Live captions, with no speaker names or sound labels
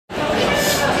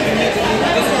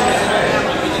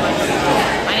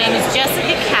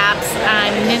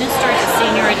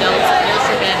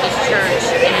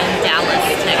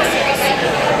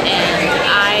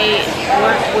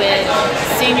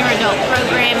adult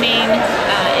programming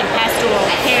and pastoral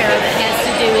care that has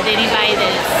to do with anybody that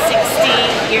is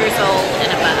 60 years old and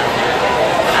above.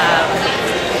 How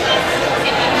did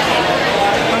you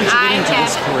get into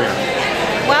this career?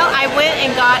 Well, I went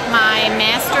and got my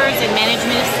master's in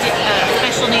management of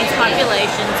special needs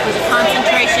populations with a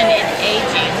concentration in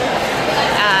aging.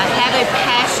 Have a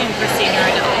passion for senior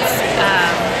adults,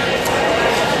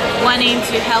 wanting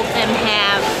to help them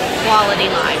have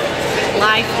quality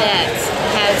life that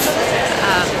has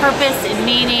purpose and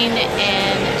meaning,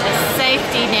 and a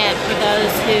safety net for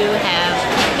those who have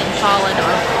been fallen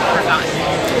or forgotten.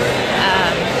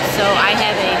 So I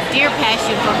have a dear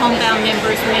passion for homebound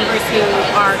members who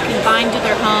are confined to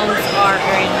their homes or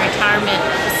are in retirement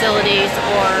facilities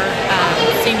or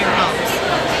senior homes.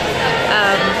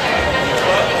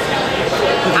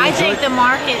 I think the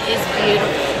market is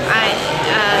beautiful.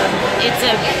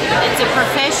 It's a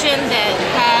profession that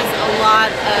has a lot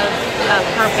of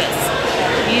purpose.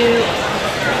 You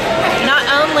not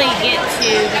only get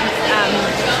to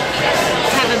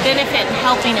have a benefit in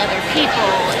helping other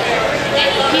people, the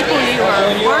people you are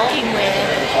working with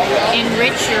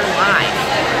enrich your life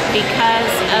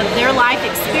because of their life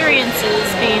experiences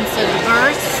being so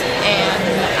diverse, and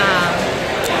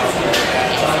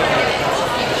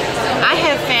I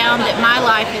have found that my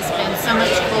life has been so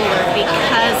much fuller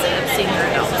because of senior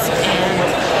adults, and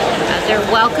they're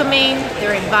welcoming,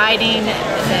 they're inviting,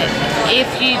 that if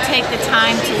you take the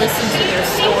time to listen to their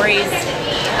stories,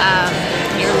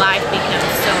 your life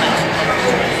becomes so much more.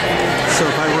 So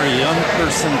if I were a young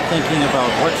person thinking about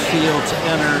what field to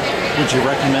enter, would you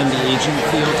recommend the aging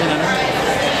field to enter?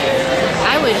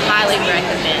 I would highly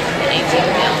recommend the aging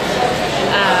field.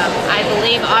 I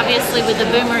believe obviously with the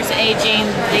boomers aging,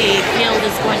 the field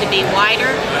is going to be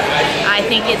wider. I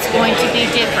think it's going to be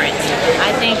different. I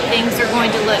think things are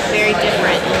going to look very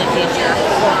different in the future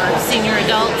for senior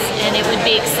adults, and it would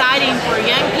be exciting for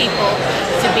young people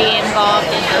to be involved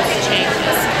in those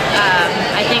changes.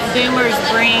 I think boomers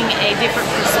bring a different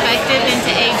perspective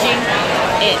into aging.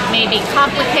 It maybe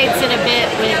complicates it a bit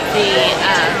with the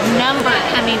number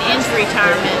coming into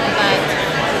retirement, but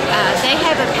they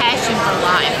have a passion for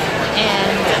life,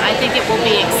 and I think it will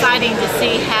be exciting to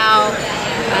see how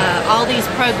all these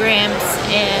programs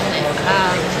and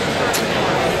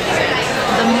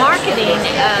the marketing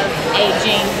of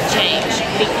aging change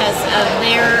because of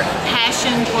their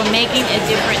passion for making a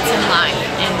difference in life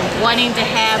and wanting to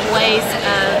have ways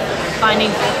of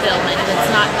finding fulfillment that's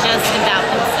not just about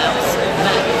themselves,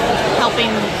 but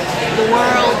helping the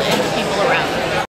world and people around them.